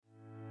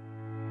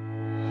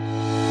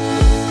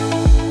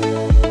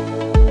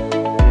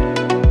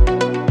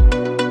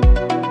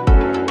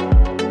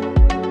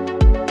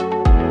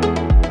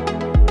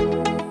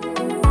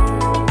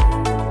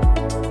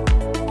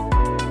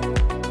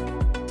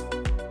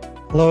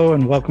Hello,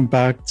 and welcome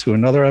back to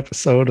another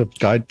episode of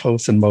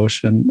Guidepost in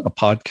Motion, a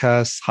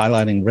podcast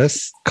highlighting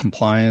risks,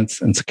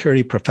 compliance, and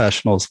security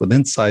professionals with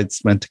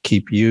insights meant to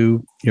keep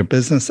you, your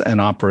business,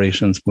 and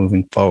operations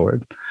moving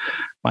forward.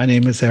 My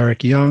name is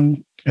Eric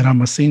Young, and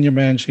I'm a Senior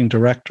Managing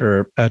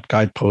Director at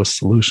Guidepost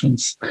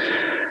Solutions.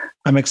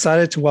 I'm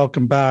excited to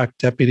welcome back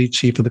Deputy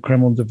Chief of the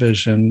Criminal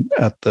Division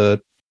at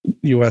the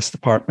U.S.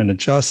 Department of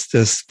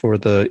Justice for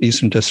the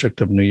Eastern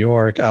District of New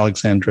York,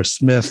 Alixandra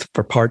Smith,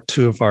 for part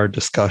 2 of our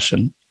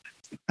discussion.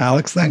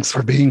 Alex, thanks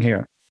for being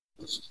here.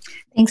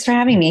 Thanks for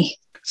having me.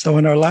 So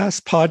in our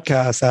last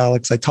podcast,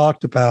 Alex, I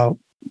talked about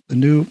the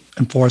new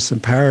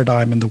enforcement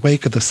paradigm in the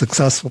wake of the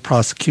successful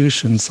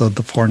prosecutions of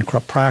the Foreign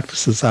Corrupt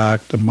Practices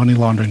Act and money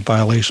laundering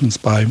violations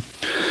by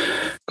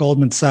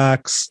Goldman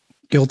Sachs,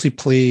 guilty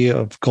plea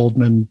of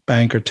Goldman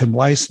banker Tim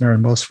Leissner,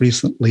 and most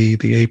recently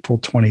the April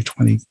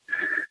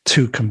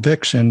 2022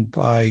 conviction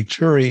by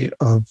jury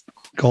of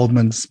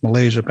Goldman's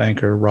Malaysia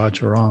banker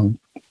Roger Ong.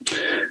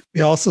 We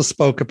also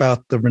spoke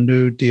about the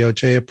renewed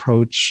DOJ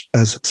approach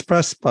as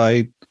expressed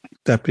by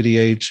Deputy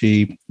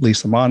AG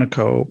Lisa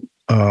Monaco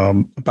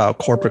about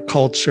corporate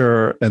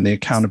culture and the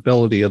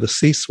accountability of the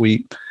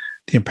C-suite,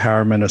 the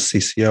empowerment of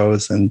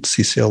CCOs and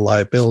CCO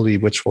liability,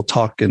 which we'll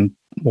talk in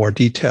more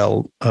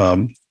detail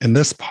in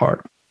this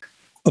part.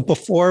 But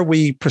before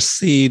we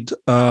proceed,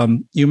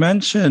 you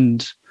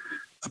mentioned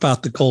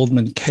about the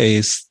Goldman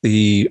case,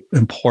 the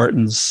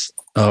importance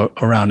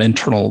around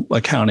internal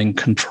accounting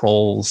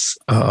controls.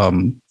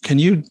 Can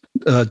you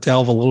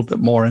delve a little bit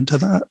more into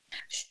that?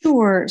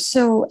 Sure.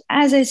 So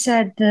as I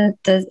said,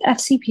 the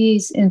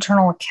FCPA's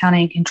internal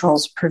accounting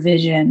controls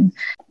provision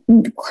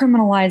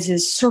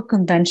criminalizes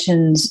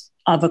circumventions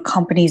of a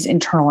company's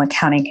internal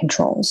accounting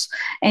controls.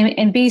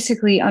 And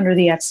basically under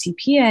the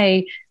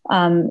FCPA,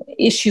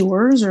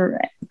 issuers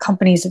or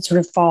companies that sort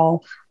of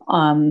fall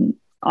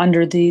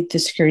under the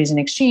Securities and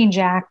Exchange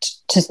Act,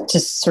 to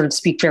sort of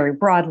speak very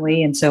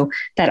broadly. And so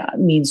that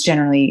means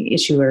generally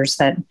issuers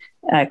that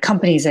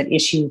companies that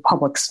issue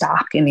public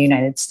stock in the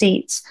United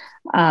States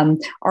are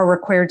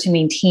required to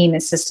maintain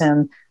a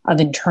system of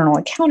internal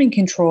accounting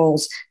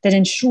controls that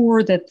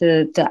ensure that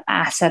the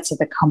assets of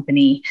the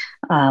company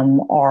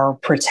are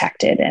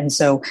protected. And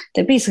so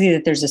that basically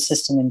that there's a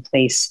system in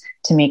place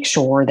to make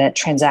sure that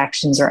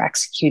transactions are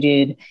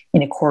executed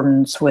in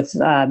accordance with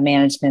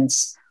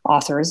management's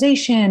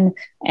authorization,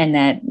 and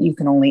that you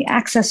can only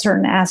access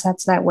certain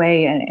assets that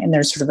way. And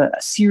there's sort of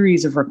a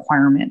series of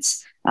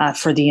requirements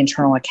for the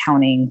internal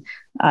accounting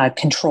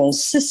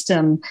controls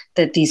system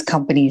that these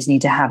companies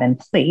need to have in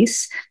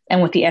place.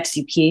 And what the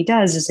FCPA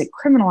does is it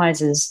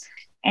criminalizes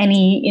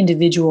any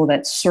individual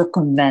that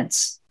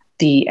circumvents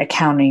the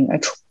accounting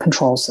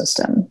control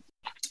system.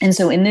 And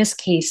so in this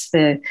case,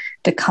 the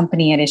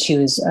company at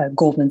issue is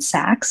Goldman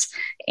Sachs.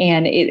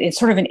 And it's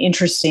sort of an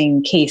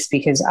interesting case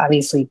because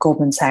obviously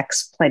Goldman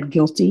Sachs pled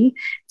guilty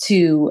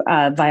to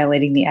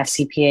violating the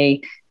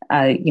FCPA,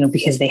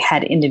 because they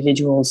had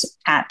individuals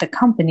at the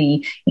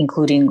company,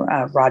 including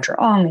Roger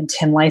Ong and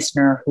Tim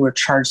Leissner, who were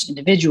charged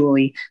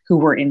individually, who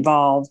were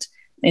involved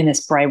in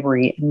this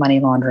bribery and money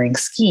laundering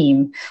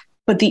scheme.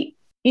 But the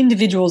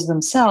individuals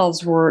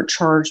themselves were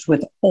charged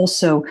with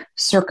also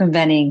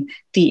circumventing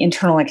the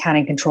internal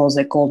accounting controls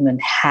that Goldman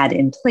had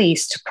in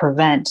place to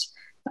prevent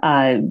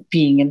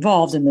being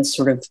involved in this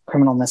sort of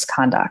criminal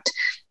misconduct.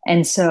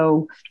 And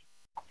so,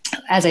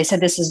 as I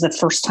said, this is the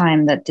first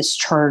time that this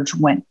charge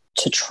went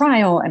to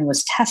trial and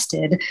was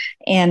tested.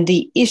 And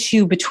the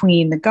issue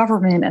between the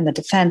government and the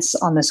defense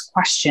on this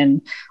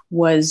question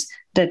was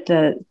that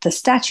the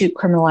statute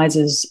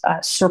criminalizes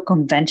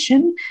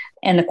circumvention.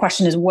 And the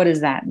question is, what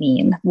does that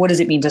mean? What does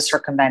it mean to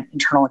circumvent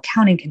internal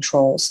accounting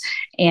controls?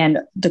 And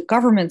the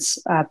government's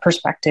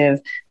perspective,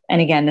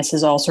 and again, this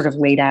is all sort of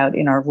laid out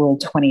in our Rule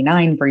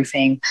 29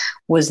 briefing,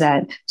 was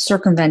that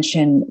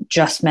circumvention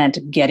just meant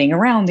getting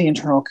around the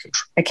internal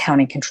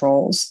accounting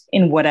controls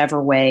in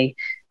whatever way,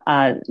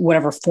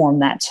 whatever form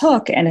that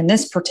took. And in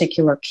this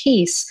particular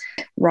case,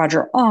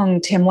 Roger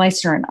Ong, Tim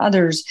Leissner, and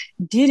others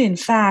did in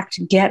fact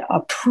get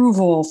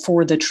approval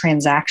for the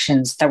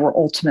transactions that were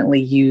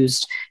ultimately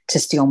used to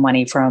steal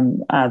money from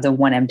the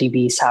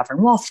 1MDB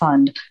Sovereign Wealth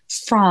Fund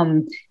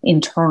from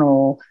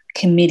internal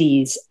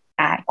committees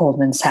at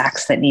Goldman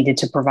Sachs that needed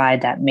to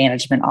provide that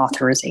management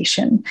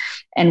authorization.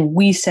 And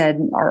we said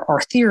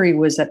our theory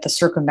was that the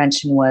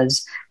circumvention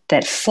was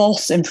that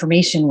false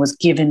information was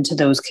given to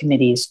those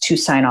committees to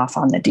sign off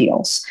on the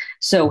deals.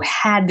 So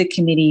had the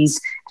committees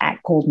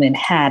at Goldman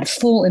had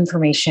full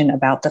information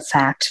about the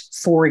fact,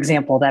 for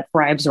example, that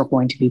bribes are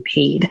going to be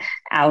paid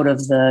out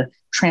of the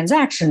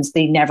transactions,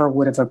 they never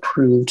would have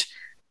approved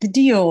the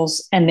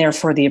deals, and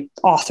therefore the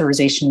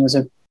authorization was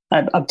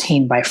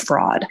obtained by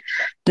fraud.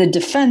 The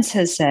defense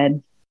has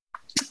said,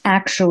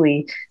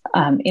 actually,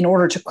 in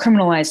order to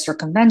criminalize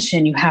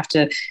circumvention, you have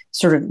to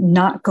sort of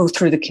not go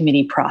through the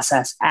committee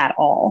process at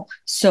all.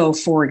 So,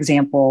 for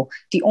example,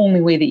 the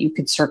only way that you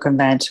could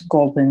circumvent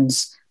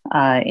Goldman's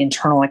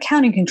internal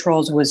accounting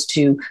controls was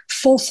to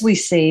falsely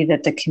say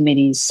that the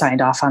committees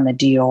signed off on the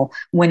deal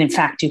when in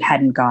fact you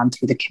hadn't gone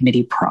through the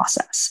committee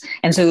process.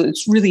 And so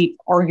it's really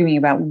arguing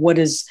about what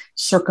does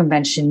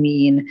circumvention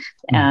mean,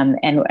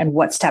 and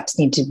what steps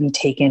need to be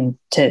taken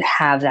to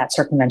have that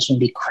circumvention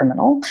be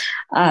criminal.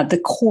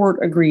 The court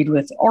agreed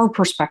with our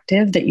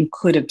perspective that you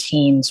could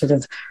obtain sort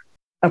of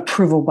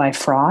approval by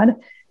fraud.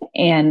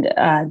 And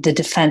the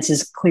defense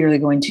is clearly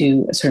going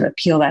to sort of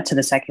appeal that to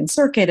the Second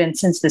Circuit. And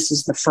since this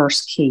is the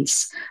first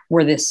case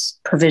where this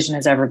provision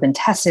has ever been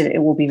tested, it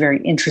will be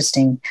very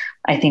interesting,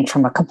 I think,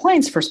 from a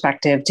compliance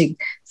perspective,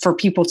 for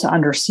people to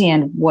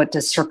understand what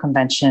does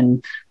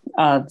circumvention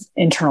of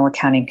internal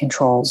accounting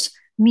controls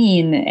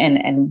mean,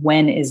 and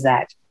when is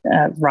that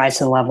rise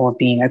to the level of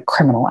being a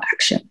criminal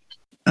action.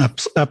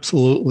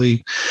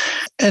 Absolutely.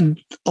 And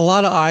a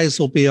lot of eyes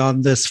will be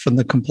on this from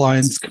the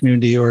compliance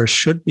community, or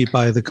should be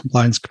by the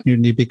compliance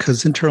community,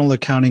 because internal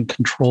accounting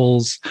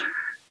controls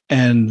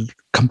and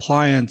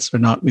compliance are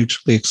not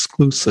mutually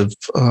exclusive.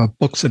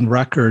 Books and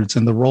records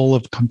and the role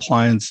of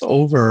compliance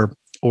over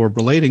or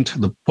relating to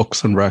the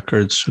books and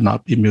records should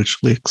not be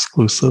mutually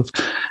exclusive.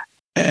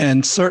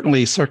 And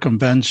certainly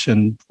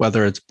circumvention,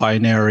 whether it's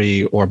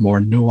binary or more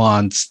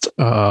nuanced,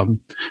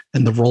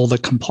 and the role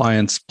that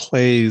compliance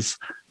plays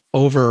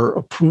over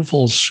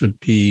approvals should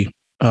be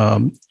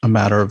a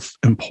matter of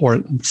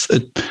importance.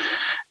 It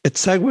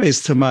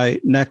segues to my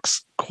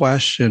next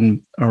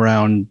question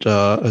around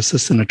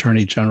Assistant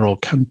Attorney General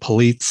Ken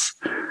Polite's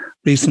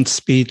recent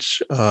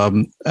speech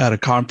at a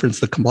conference,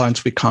 the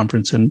Compliance Week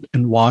conference in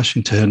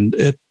Washington.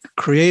 It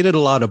created a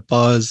lot of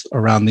buzz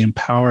around the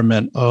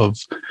empowerment of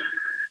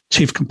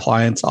chief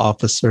compliance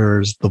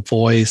officers, the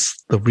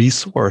voice, the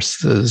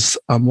resources.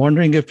 I'm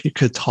wondering if you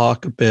could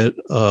talk a bit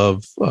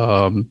of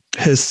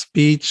his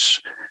speech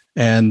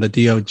and the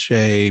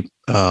DOJ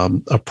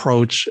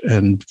approach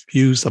and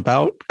views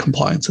about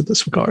compliance in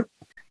this regard.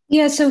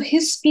 Yeah, so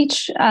his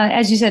speech,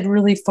 as you said,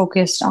 really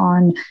focused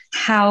on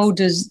how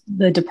does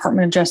the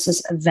Department of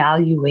Justice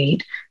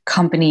evaluate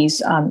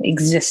companies'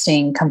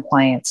 existing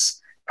compliance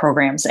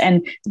programs.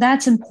 And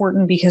that's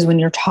important because when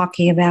you're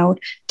talking about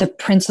the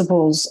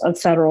principles of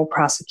federal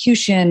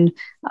prosecution,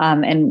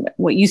 and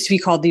what used to be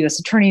called the U.S.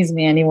 Attorney's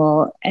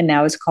Manual and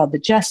now is called the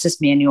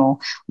Justice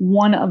Manual,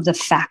 one of the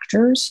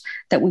factors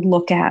that we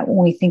look at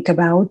when we think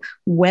about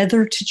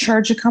whether to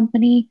charge a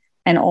company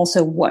and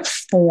also what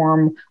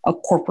form a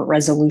corporate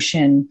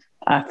resolution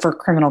for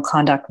criminal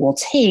conduct will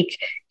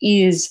take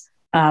is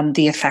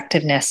the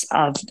effectiveness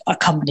of a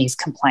company's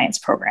compliance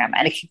program.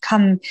 And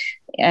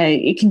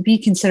it can be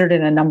considered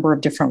in a number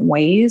of different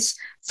ways.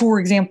 For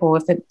example,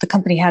 if the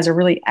company has a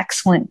really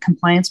excellent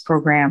compliance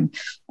program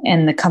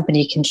and the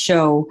company can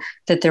show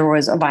that there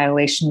was a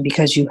violation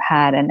because you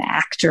had an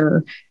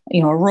actor,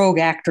 a rogue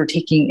actor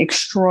taking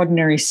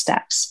extraordinary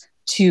steps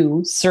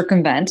to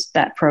circumvent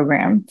that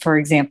program, for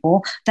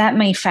example, that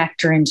may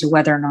factor into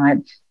whether or not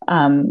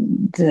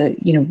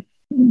the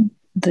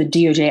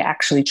DOJ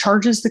actually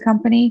charges the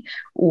company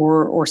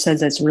or says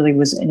that really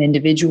was an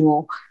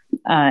individual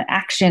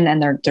action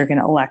and they're going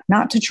to elect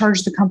not to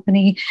charge the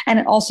company. And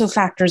it also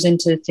factors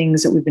into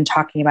things that we've been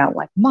talking about,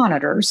 like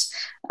monitors.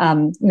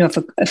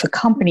 If a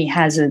company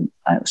has a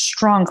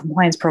strong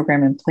compliance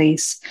program in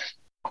place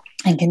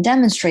and can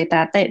demonstrate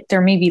that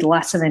there may be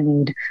less of a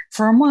need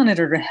for a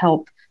monitor to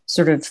help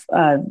sort of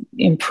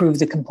improve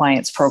the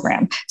compliance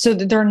program. So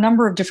there are a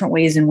number of different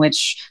ways in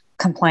which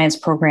compliance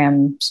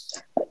programs,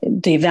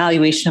 the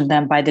evaluation of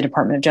them by the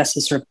Department of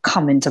Justice sort of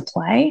come into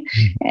play.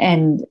 Mm-hmm.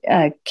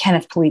 And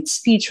Kenneth Polite's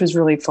speech was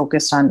really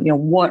focused on,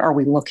 what are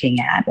we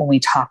looking at when we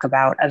talk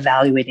about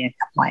evaluating a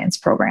compliance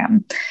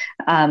program?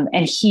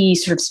 And he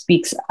sort of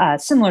speaks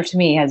similar to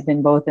me, has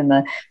been both in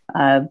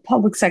the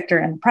public sector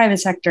and the private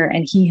sector,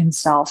 and he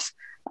himself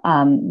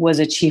was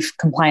a chief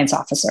compliance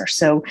officer.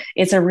 So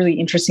it's a really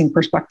interesting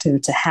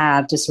perspective to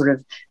have to sort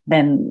of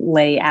then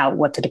lay out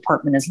what the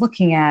department is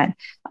looking at,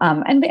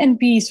 and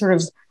be sort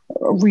of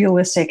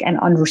realistic and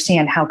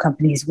understand how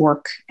companies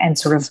work and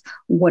sort of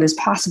what is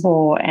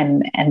possible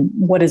and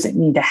what does it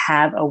need to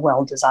have a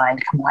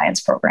well-designed compliance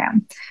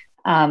program.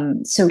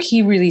 So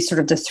he really sort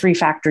of the three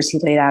factors he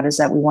laid out is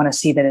that we want to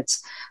see that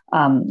it's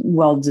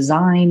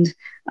well-designed,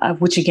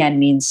 which again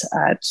means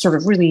sort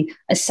of really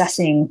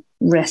assessing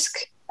risk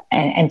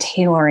and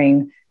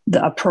tailoring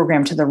a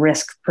program to the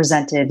risk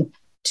presented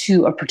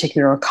to a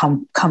particular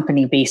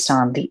company based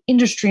on the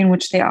industry in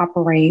which they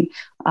operate,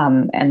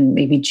 and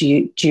maybe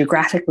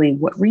geographically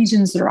what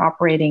regions they're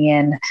operating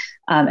in,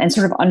 and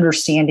sort of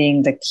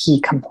understanding the key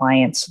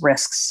compliance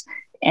risks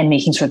and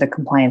making sure the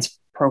compliance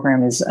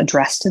program is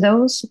addressed to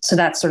those. So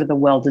that's sort of the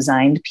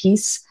well-designed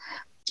piece.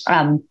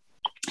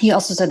 He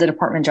also said the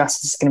Department of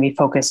Justice is going to be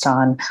focused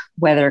on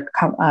whether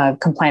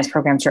compliance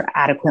programs are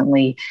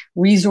adequately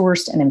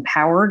resourced and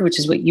empowered, which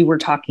is what you were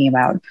talking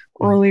about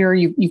earlier.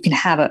 You can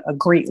have a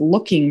great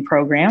looking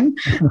program,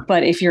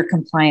 but if your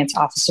compliance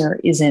officer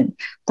isn't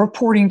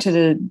reporting to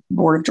the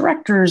board of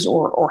directors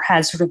or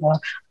has sort of a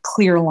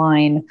clear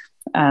line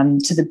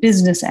to the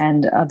business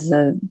end of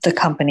the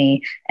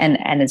company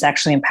and is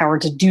actually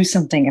empowered to do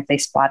something if they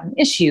spot an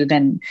issue,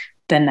 then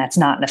that's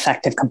not an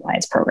effective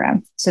compliance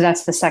program. So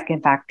that's the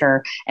second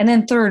factor. And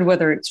then third,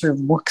 whether it sort of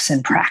works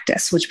in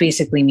practice, which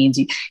basically means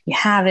you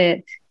have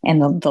it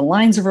and the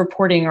lines of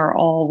reporting are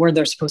all where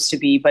they're supposed to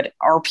be, but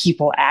are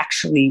people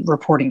actually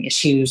reporting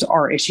issues?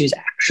 Are issues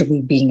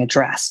actually being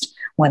addressed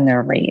when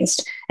they're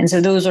raised? And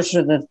so those are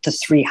sort of the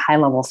three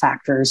high-level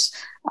factors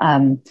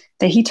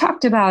that he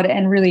talked about,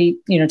 and really,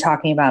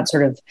 talking about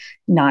sort of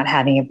not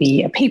having it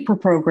be a paper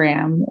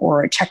program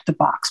or a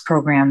check-the-box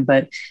program,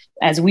 but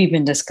as we've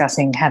been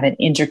discussing, have it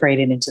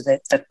integrated into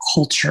the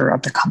culture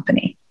of the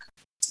company.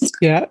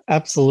 Yeah,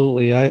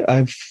 absolutely.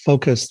 I've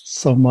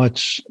focused so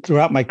much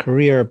throughout my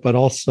career, but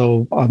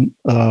also on,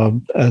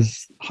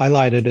 as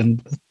highlighted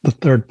in the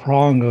third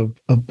prong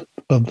of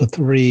the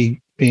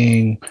three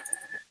being,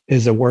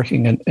 is it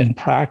working in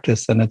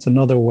practice? And it's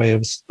another way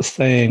of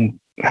saying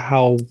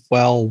how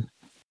well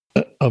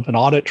of an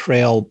audit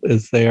trail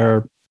is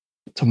there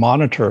to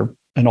monitor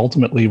and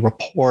ultimately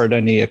report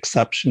any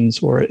exceptions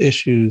or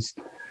issues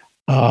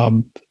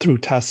through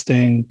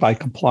testing, by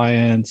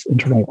compliance,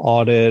 internal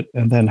audit,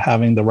 and then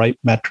having the right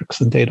metrics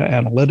and data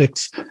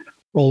analytics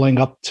rolling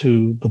up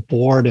to the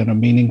board in a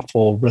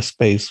meaningful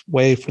risk-based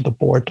way for the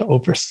board to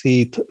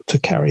oversee, to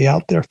carry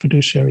out their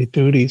fiduciary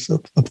duties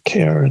of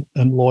care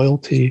and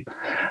loyalty.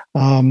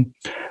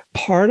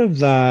 Part of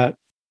that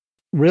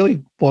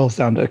really boils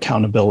down to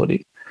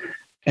accountability.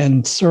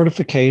 And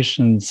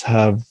certifications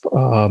have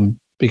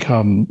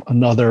become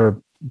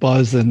another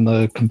buzz in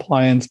the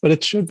compliance, but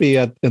it should be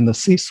in the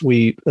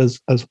C-suite as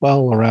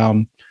well,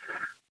 around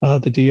the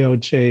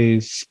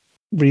DOJ's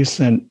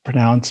recent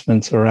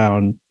pronouncements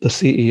around the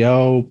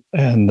CEO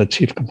and the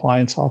chief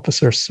compliance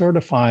officer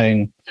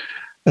certifying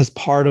as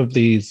part of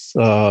these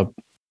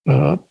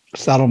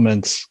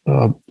settlements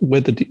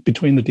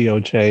between the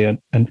DOJ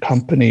and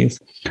companies.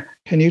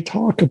 Can you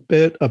talk a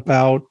bit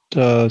about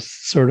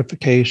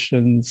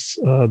certifications,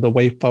 the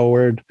way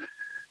forward,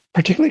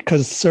 particularly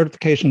because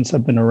certifications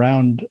have been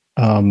around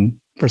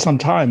for some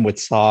time with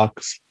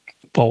SOX,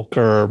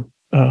 Volcker,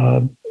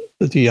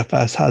 the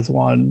DFS has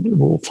one,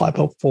 Rule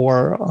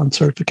 504 on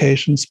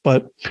certifications,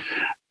 but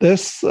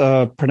this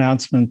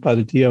pronouncement by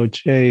the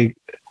DOJ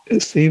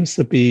seems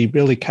to be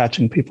really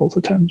catching people's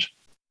attention.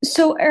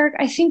 So, Eric,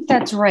 I think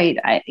that's right.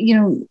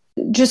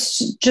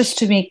 Just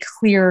to make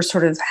clear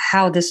sort of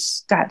how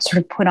this got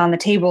sort of put on the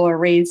table or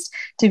raised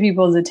to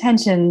people's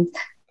attention,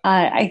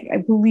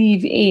 I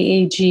believe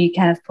AAG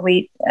kind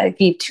of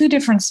gave two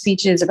different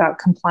speeches about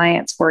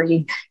compliance where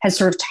he has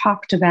sort of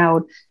talked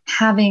about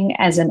having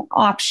as an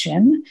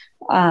option,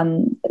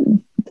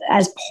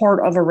 as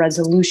part of a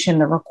resolution,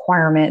 the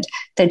requirement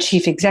that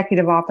chief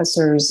executive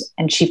officers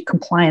and chief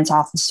compliance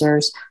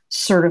officers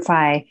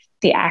certify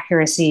the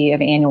accuracy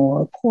of annual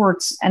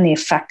reports and the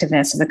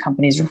effectiveness of the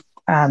company's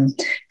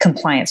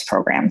compliance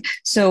program.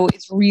 So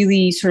it's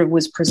really sort of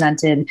was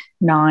presented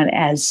not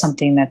as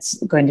something that's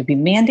going to be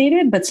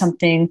mandated, but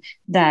something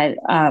that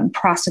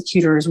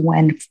prosecutors,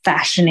 when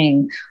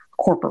fashioning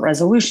corporate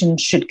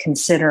resolutions, should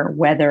consider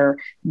whether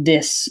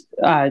these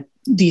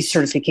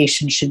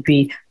certifications should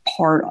be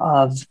part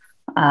of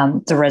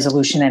the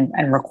resolution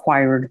and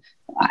required.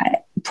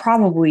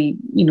 Probably,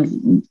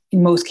 in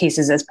most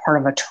cases, as part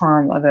of a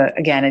term of a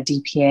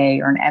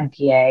DPA or an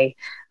MPA,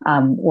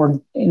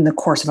 or in the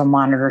course of a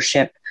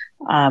monitorship,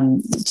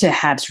 to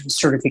have sort of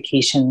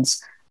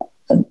certifications,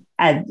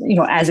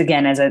 as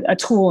a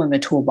tool in the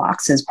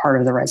toolbox as part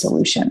of the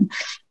resolution.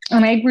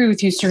 And I agree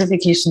with you.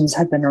 Certifications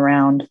have been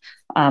around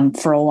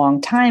for a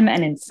long time,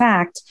 and in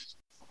fact,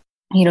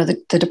 the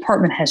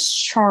department has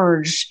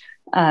charged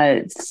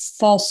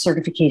false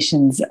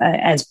certifications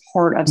as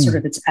part of sort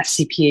of its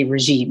FCPA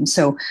regime.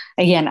 So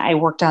again, I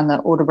worked on the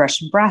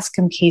Odebrecht and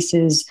Braskem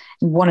cases.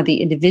 One of the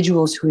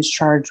individuals who was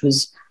charged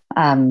was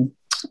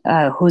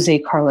Jose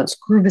Carlos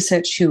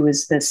Grubisic, who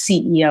was the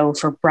CEO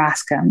for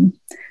Braskem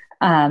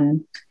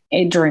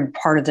during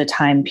part of the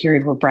time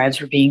period where bribes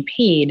were being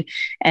paid.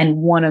 And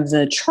one of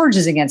the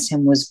charges against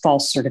him was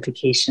false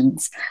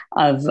certifications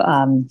of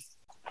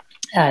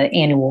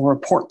annual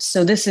reports.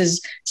 So this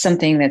is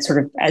something that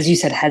sort of, as you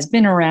said, has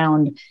been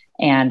around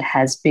and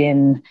has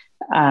been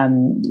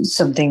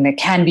something that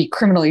can be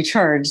criminally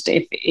charged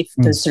if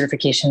the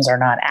certifications are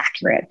not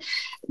accurate.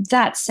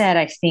 That said,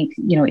 I think,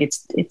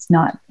 it's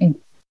not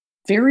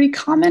very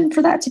common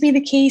for that to be the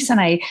case. And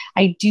I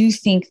do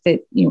think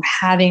that,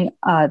 having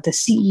the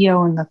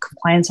CEO and the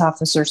compliance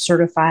officer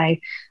certify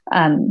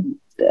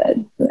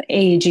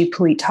AAG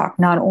Polite talk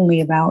not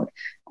only about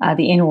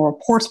the annual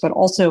reports, but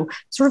also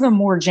sort of a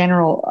more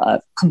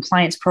general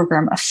compliance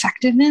program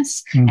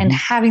effectiveness, and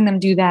having them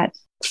do that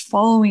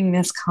following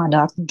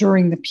misconduct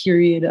during the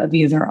period of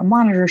either a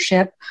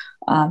monitorship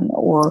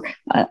or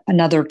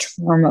another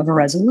term of a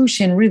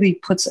resolution really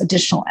puts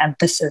additional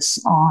emphasis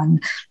on,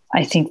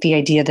 I think, the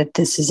idea that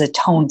this is a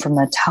tone from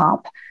the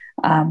top,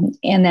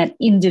 and that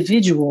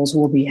individuals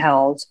will be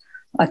held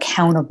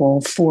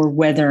accountable for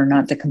whether or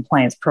not the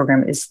compliance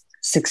program is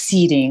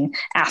succeeding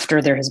after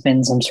there has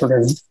been some sort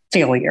of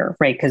failure,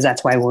 right? Because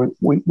that's why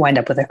we wind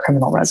up with a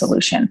criminal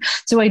resolution.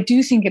 So I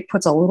do think it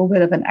puts a little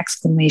bit of an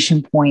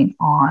exclamation point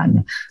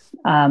on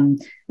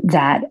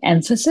that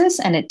emphasis,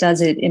 and it does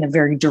it in a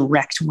very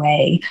direct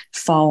way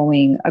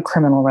following a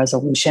criminal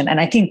resolution. And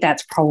I think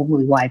that's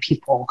probably why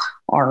people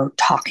are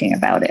talking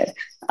about it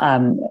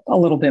a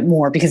little bit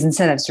more, because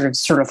instead of sort of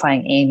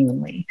certifying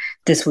annually,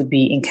 this would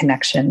be in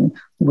connection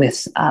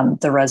with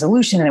the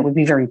resolution, and it would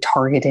be very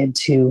targeted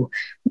to,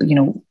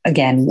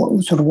 again, what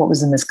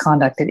was the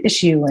misconduct at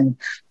issue, and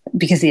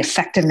because the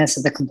effectiveness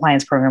of the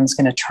compliance program is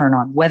going to turn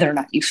on whether or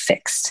not you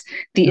fixed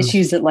the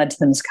issues that led to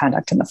the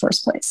misconduct in the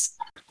first place.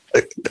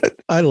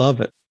 I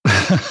love it.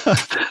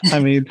 I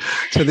mean,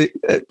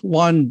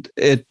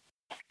 it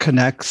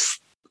connects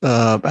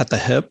at the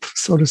hip,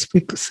 so to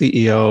speak, the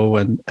CEO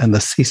and the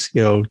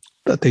CCO,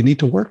 that they need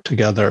to work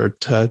together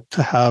to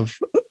have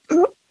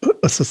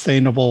a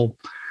sustainable,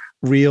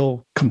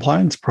 real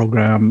compliance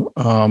program.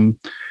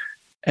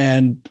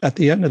 And at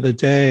the end of the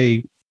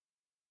day,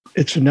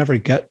 it should never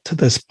get to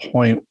this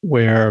point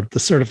where the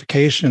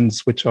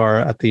certifications, which are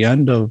at the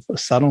end of a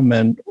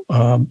settlement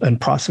and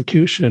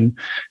prosecution,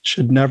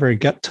 should never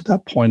get to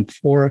that point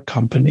for a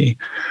company.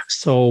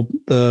 So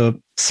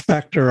the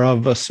specter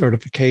of a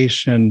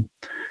certification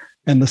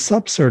and the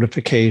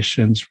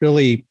sub-certifications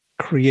really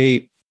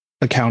create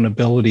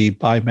accountability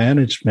by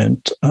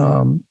management.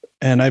 And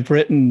I've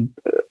written,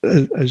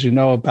 as you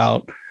know,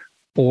 about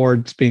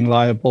boards being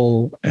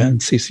liable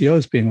and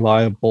CCOs being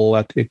liable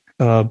at the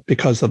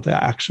because of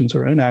the actions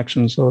or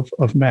inactions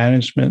of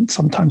management,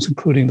 sometimes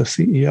including the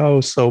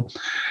CEO. So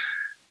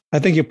I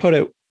think you put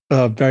it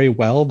very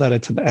well, that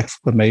it's an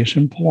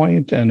exclamation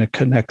point and it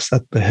connects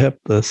at the hip,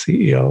 the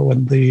CEO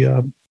and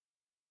the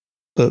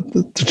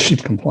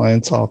chief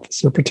compliance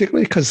officer,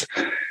 particularly because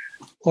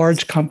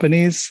large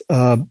companies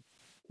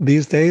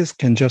these days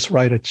can just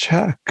write a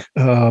check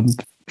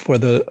for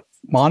the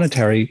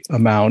monetary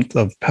amount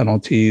of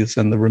penalties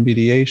and the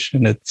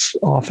remediation. It's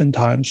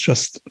oftentimes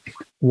just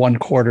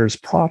 1/4's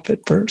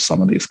profit for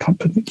some of these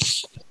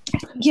companies.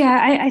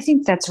 Yeah, I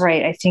think that's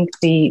right. I think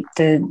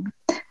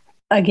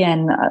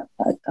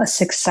a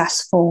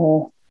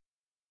successful,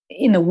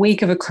 in the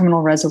wake of a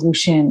criminal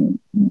resolution,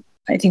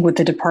 I think what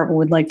the department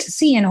would like to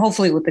see, and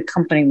hopefully what the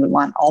company would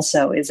want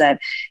also, is that,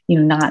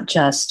 not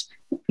just,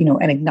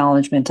 an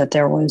acknowledgement that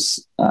there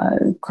was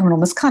criminal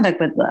misconduct,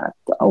 but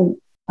a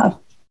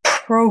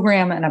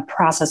program and a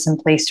process in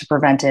place to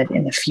prevent it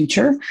in the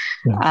future.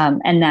 Yeah.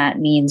 And that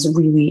means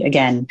really,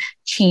 again,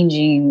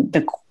 changing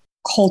the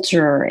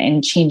culture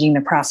and changing the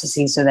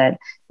processes so that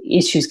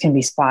issues can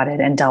be spotted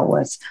and dealt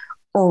with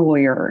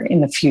earlier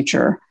in the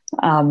future.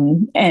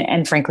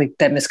 And frankly,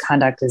 that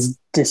misconduct is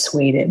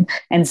dissuaded.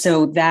 And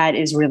so that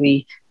is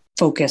really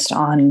focused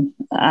on,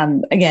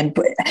 again,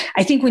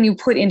 I think when you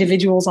put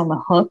individuals on the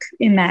hook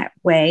in that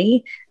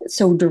way,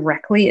 so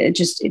directly,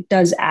 it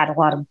does add a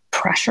lot of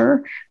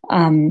pressure.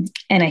 And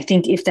I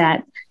think if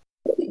that,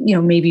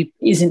 maybe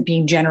isn't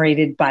being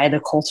generated by the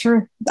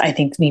culture, I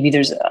think maybe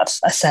there's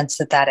a sense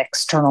that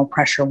external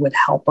pressure would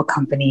help a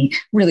company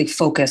really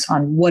focus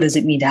on what does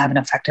it mean to have an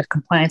effective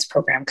compliance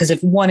program. Because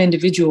if one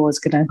individual is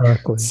going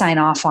to sign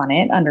off on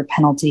it under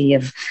penalty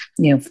of,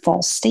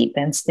 false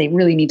statements, they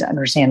really need to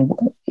understand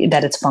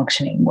that it's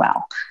functioning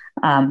well.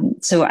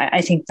 So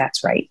I think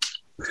that's right.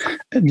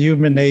 And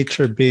human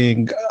nature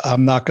being,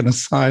 I'm not going to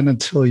sign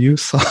until you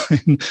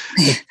sign,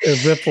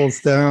 it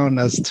ripples down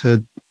as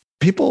to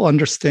people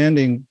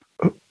understanding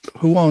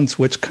who owns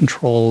which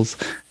controls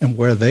and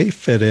where they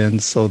fit in,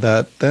 so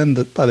that then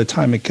by the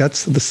time it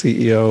gets to the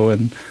CEO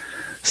and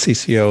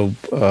CCO,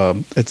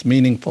 it's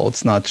meaningful.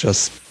 It's not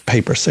just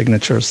paper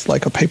signatures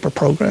like a paper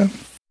program.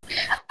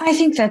 I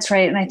think that's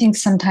right. And I think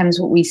sometimes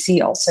what we see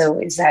also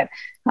is that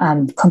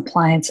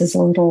compliance is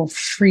a little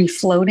free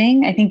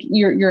floating. I think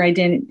your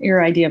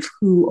idea of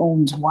who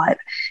owns what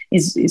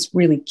is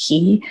really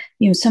key.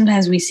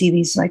 Sometimes we see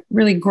these like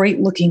really great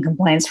looking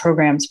compliance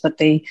programs, but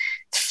they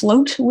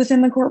float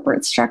within the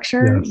corporate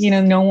structure.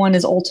 Yes. No one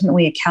is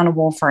ultimately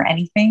accountable for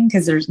anything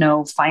because there's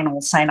no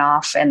final sign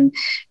off, and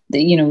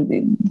the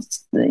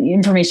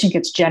information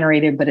gets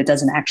generated, but it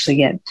doesn't actually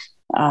get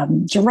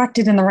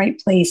directed in the right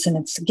place, and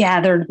it's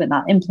gathered but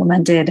not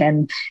implemented,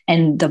 and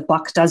the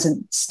buck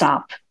doesn't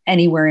stop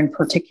anywhere in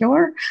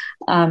particular.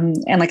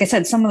 And like I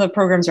said, some of the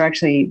programs are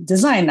actually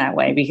designed that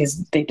way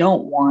because they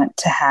don't want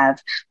to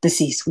have the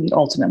C-suite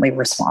ultimately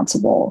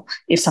responsible.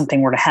 If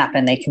something were to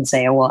happen, they can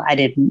say, oh, well, I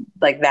didn't,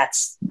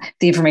 the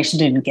information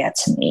didn't get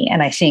to me.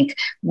 And I think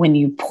when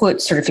you put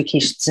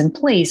certifications in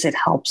place, it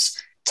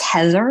helps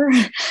tether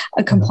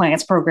a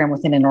compliance program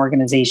within an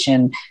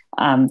organization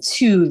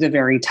to the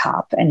very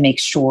top and make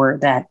sure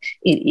that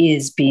it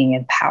is being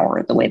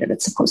empowered the way that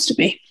it's supposed to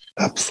be.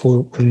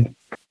 Absolutely.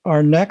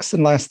 Our next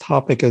and last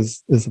topic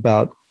is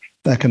about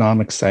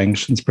economic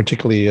sanctions,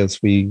 particularly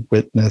as we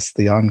witness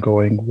the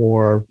ongoing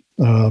war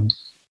in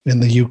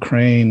the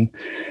Ukraine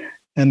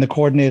and the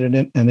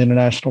coordinated and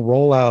international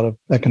rollout of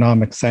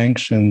economic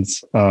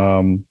sanctions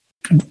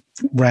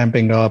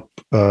ramping up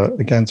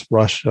against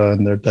Russia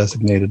and their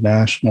designated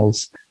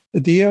nationals. The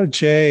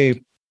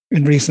DOJ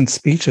in recent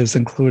speeches,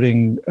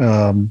 including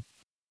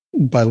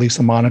by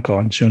Lisa Monaco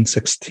on June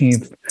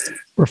 16th,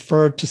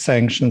 referred to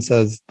sanctions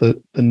as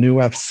the new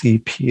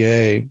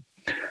FCPA.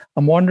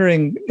 I'm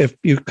wondering if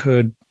you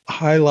could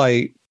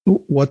highlight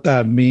what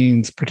that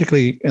means,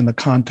 particularly in the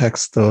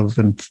context of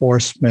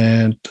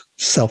enforcement,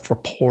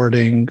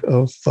 self-reporting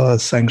of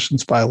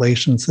sanctions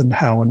violations, and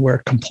how and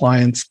where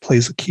compliance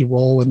plays a key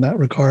role in that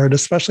regard,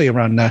 especially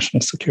around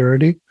national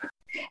security.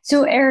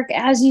 So, Eric,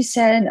 as you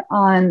said,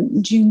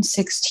 on June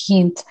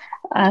 16th,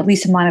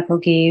 Lisa Monaco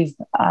gave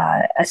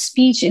a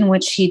speech in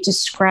which she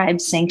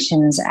described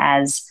sanctions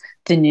as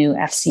the new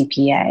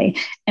FCPA.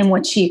 And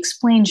what she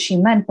explained she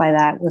meant by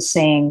that was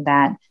saying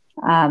that,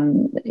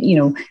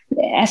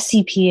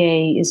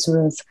 FCPA is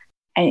sort of,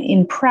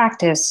 in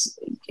practice,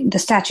 the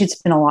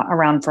statute's been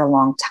around for a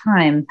long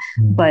time,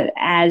 but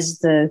as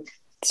the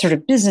sort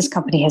of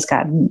community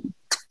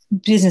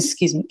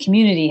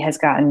has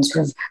gotten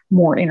sort of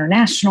more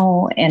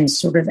international, and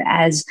sort of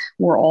as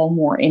we're all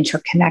more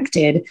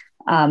interconnected,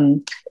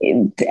 the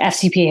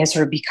FCPA has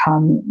sort of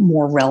become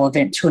more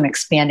relevant to an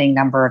expanding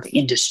number of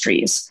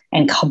industries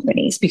and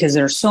companies, because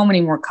there are so many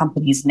more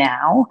companies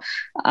now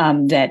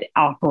that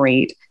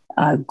operate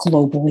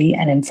globally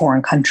and in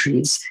foreign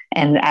countries.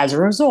 And as a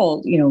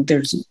result,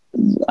 there's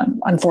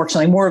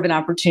unfortunately more of an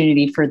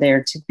opportunity for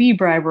there to be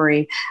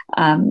bribery,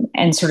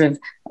 and sort of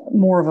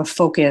more of a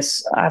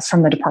focus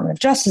from the Department of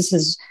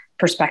Justice's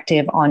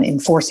perspective on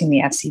enforcing the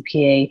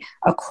FCPA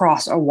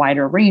across a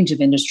wider range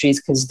of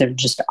industries, because they're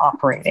just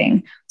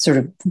operating sort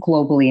of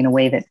globally in a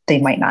way that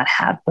they might not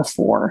have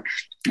before.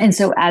 And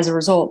so as a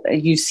result,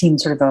 you've seen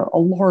sort of a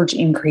large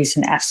increase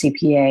in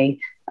FCPA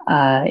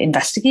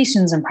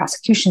investigations and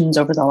prosecutions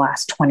over the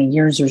last 20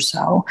 years or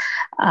so.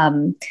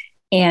 And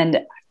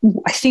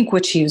I think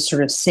what she was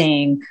sort of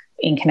saying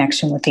in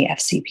connection with the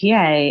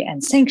FCPA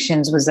and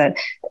sanctions was that,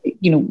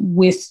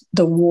 with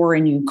the war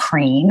in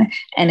Ukraine,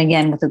 and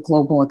again, with the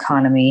global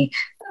economy,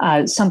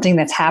 something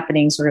that's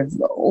happening sort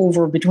of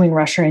over between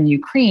Russia and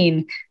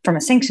Ukraine from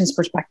a sanctions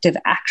perspective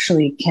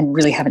actually can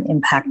really have an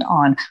impact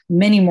on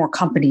many more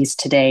companies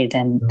today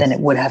than it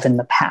would have in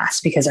the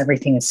past, because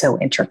everything is so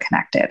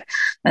interconnected.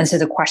 And so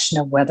the question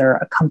of whether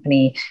a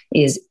company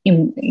is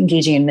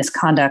engaging in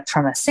misconduct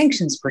from a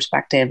sanctions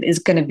perspective is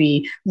going to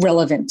be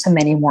relevant to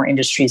many more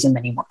industries and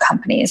many more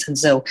companies. And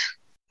so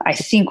I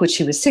think what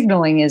she was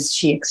signaling is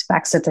she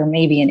expects that there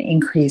may be an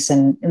increase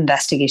in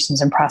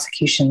investigations and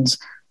prosecutions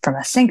from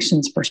a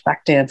sanctions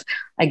perspective,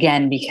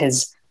 again,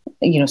 because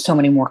so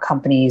many more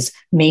companies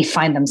may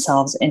find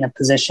themselves in a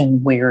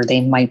position where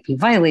they might be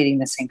violating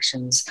the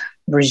sanctions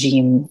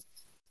regime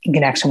in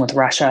connection with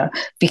Russia,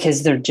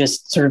 because they're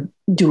just sort of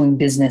doing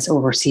business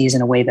overseas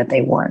in a way that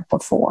they weren't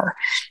before.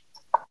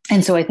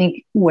 And so I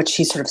think what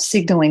she's sort of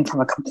signaling from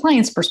a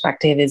compliance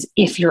perspective is,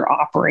 if you're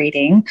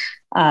operating,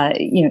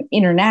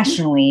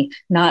 internationally,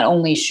 not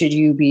only should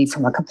you be,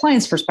 from a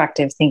compliance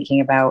perspective, thinking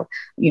about,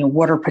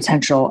 what are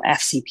potential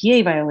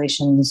FCPA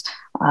violations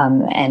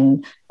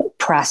and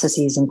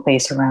processes in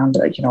place around,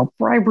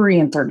 bribery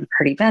and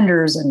third-party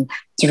vendors, and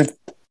sort of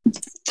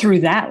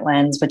through that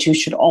lens, but you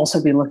should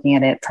also be looking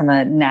at it from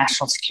a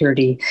national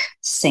security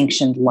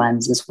sanctioned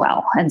lens as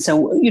well. And so,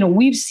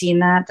 we've seen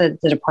that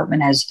the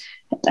department has,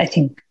 I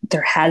think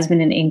there has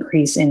been an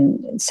increase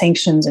in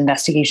sanctions,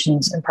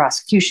 investigations, and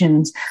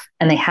prosecutions,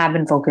 and they have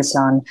been focused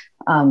on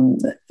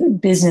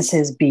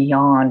businesses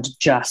beyond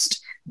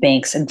just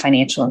banks and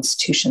financial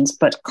institutions,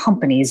 but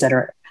companies that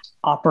are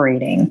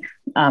operating,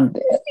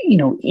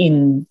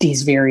 in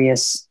these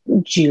various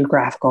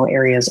geographical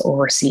areas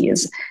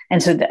overseas.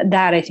 And so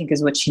that I think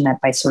is what she meant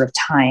by sort of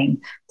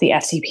tying the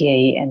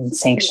FCPA and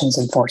sanctions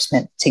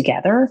enforcement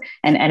together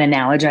and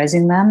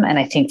analogizing them. And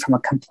I think from a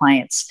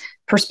compliance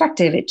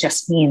perspective, it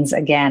just means,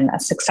 again, a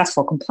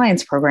successful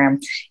compliance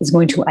program is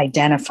going to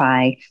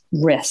identify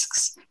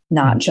risks,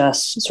 not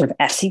just sort of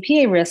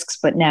FCPA risks,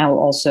 but now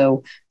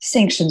also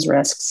sanctions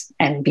risks,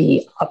 and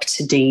be up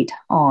to date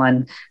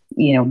on,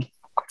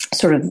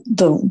 sort of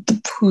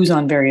the who's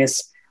on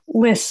various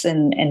lists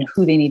and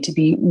who they need to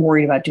be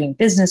worried about doing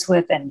business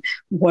with, and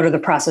what are the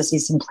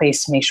processes in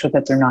place to make sure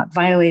that they're not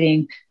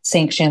violating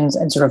sanctions,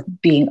 and sort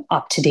of being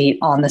up to date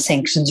on the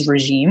sanctions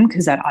regime,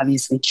 because that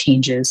obviously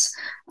changes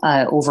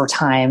over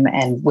time.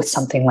 And with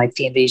something like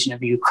the invasion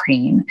of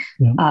Ukraine,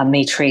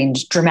 may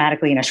change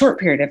dramatically in a short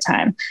period of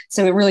time.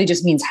 So it really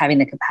just means having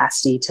the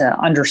capacity to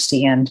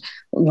understand,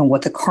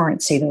 what the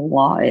current state of the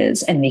law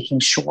is, and making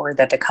sure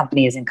that the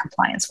company is in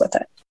compliance with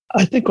it.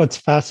 I think what's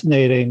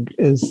fascinating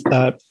is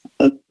that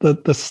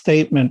the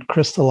statement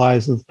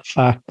crystallizes the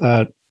fact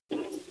that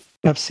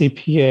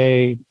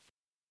FCPA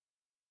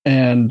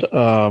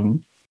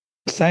and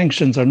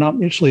sanctions are not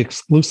mutually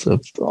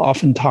exclusive.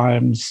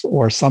 Oftentimes,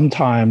 or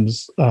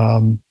sometimes,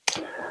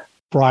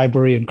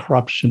 bribery and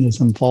corruption is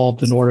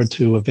involved in order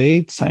to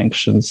evade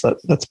sanctions.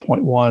 That's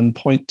point one.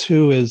 Point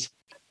two is,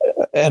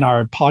 and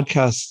our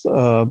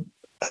podcasts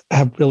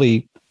have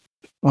really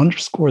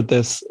underscored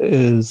this,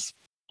 is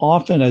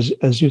often,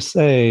 as you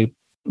say,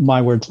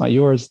 my words, not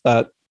yours,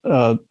 that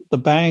the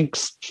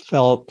banks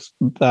felt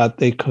that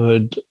they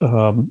could,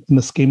 in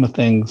the scheme of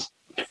things,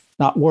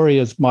 not worry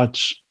as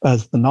much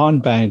as the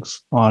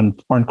non-banks on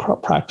foreign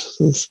corrupt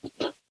practices,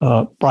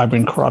 bribery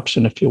and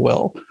corruption, if you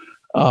will.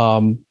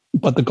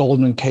 But the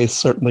Goldman case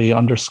certainly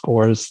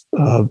underscores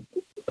that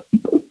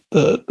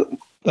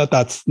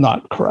that's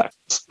not correct.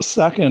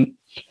 Second,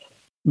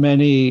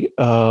 many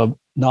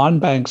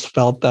non-banks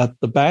felt that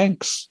the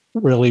banks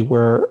really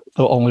were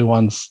the only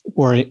ones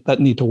that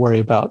need to worry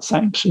about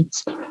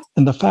sanctions.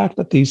 And the fact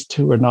that these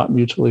two are not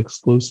mutually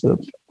exclusive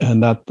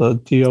and that the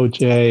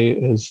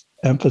DOJ is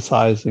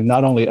emphasizing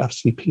not only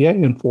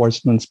FCPA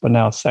enforcements, but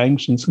now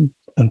sanctions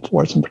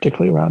enforcement,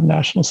 particularly around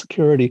national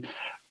security,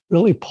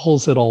 really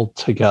pulls it all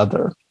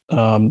together.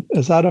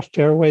 Is that a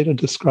fair way to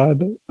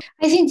describe it?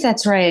 I think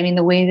that's right. I mean,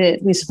 the way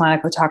that Lisa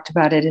Monaco talked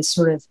about it is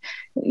sort of,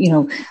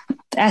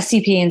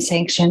 SCPA and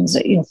sanctions,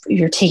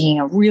 you're taking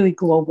a really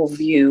global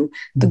view.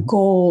 The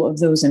goal of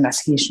those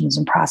investigations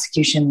and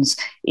prosecutions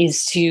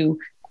is to,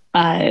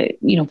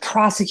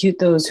 prosecute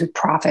those who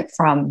profit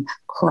from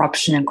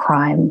corruption and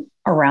crime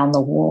around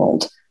the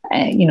world.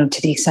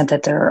 To the extent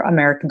that they're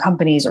American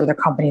companies or they're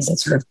companies that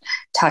sort of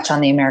touch on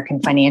the American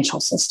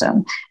financial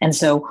system. And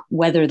so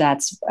whether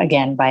that's,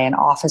 again, by an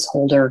office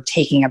holder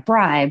taking a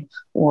bribe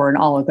or an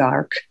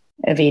oligarch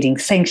evading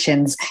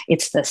sanctions,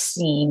 it's the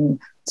same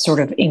sort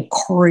of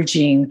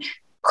encouraging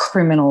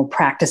criminal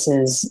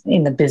practices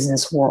in the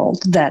business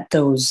world that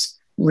those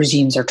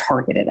regimes are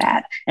targeted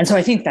at. And so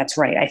I think that's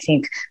right. I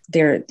think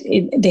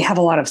they have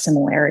a lot of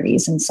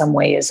similarities in some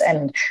ways.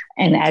 And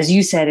as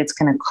you said, it's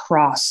going to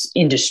cross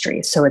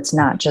industry. So it's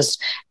not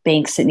just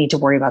banks that need to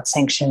worry about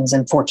sanctions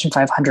and Fortune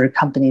 500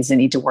 companies that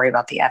need to worry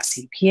about the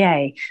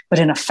FCPA, but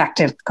an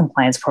effective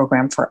compliance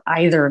program for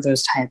either of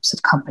those types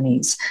of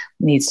companies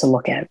needs to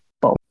look at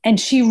both. And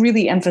she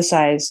really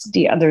emphasized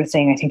the other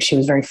thing I think she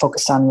was very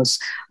focused on was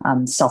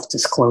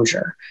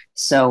self-disclosure.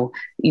 So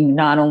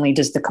not only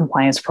does the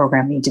compliance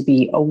program need to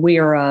be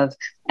aware of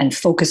and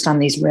focused on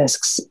these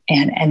risks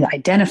and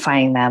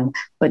identifying them,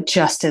 but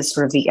just as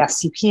sort of the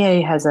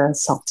FCPA has a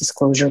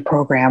self-disclosure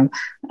program,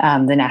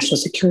 the National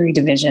Security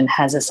Division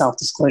has a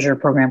self-disclosure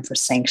program for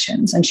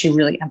sanctions. And she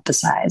really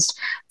emphasized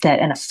that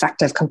an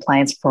effective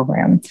compliance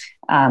program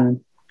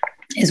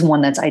is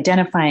one that's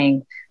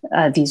identifying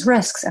these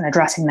risks and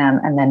addressing them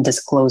and then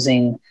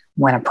disclosing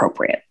when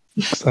appropriate.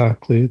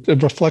 Exactly.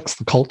 It reflects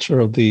the culture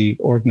of the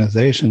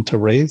organization to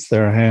raise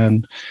their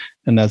hand.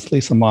 And as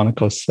Lisa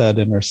Monaco said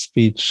in her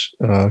speech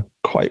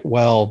quite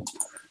well,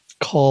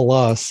 call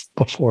us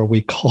before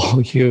we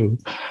call you.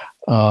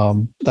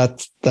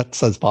 That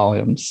says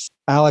volumes.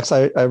 Alex,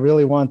 I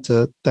really want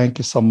to thank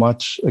you so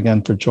much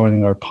again for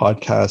joining our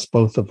podcast.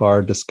 Both of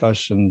our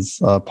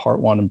discussions, part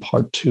 1 and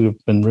part 2,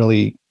 have been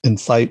really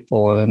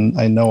insightful. And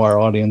I know our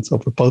audience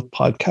over both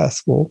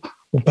podcasts will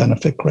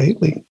benefit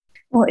greatly.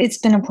 Well, it's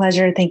been a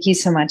pleasure. Thank you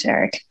so much,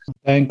 Eric.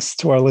 Thanks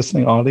to our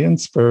listening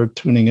audience for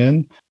tuning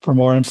in. For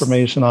more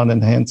information on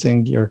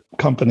enhancing your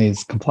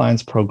company's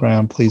compliance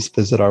program, please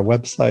visit our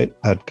website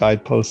at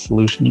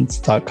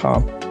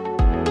guidepostsolutions.com.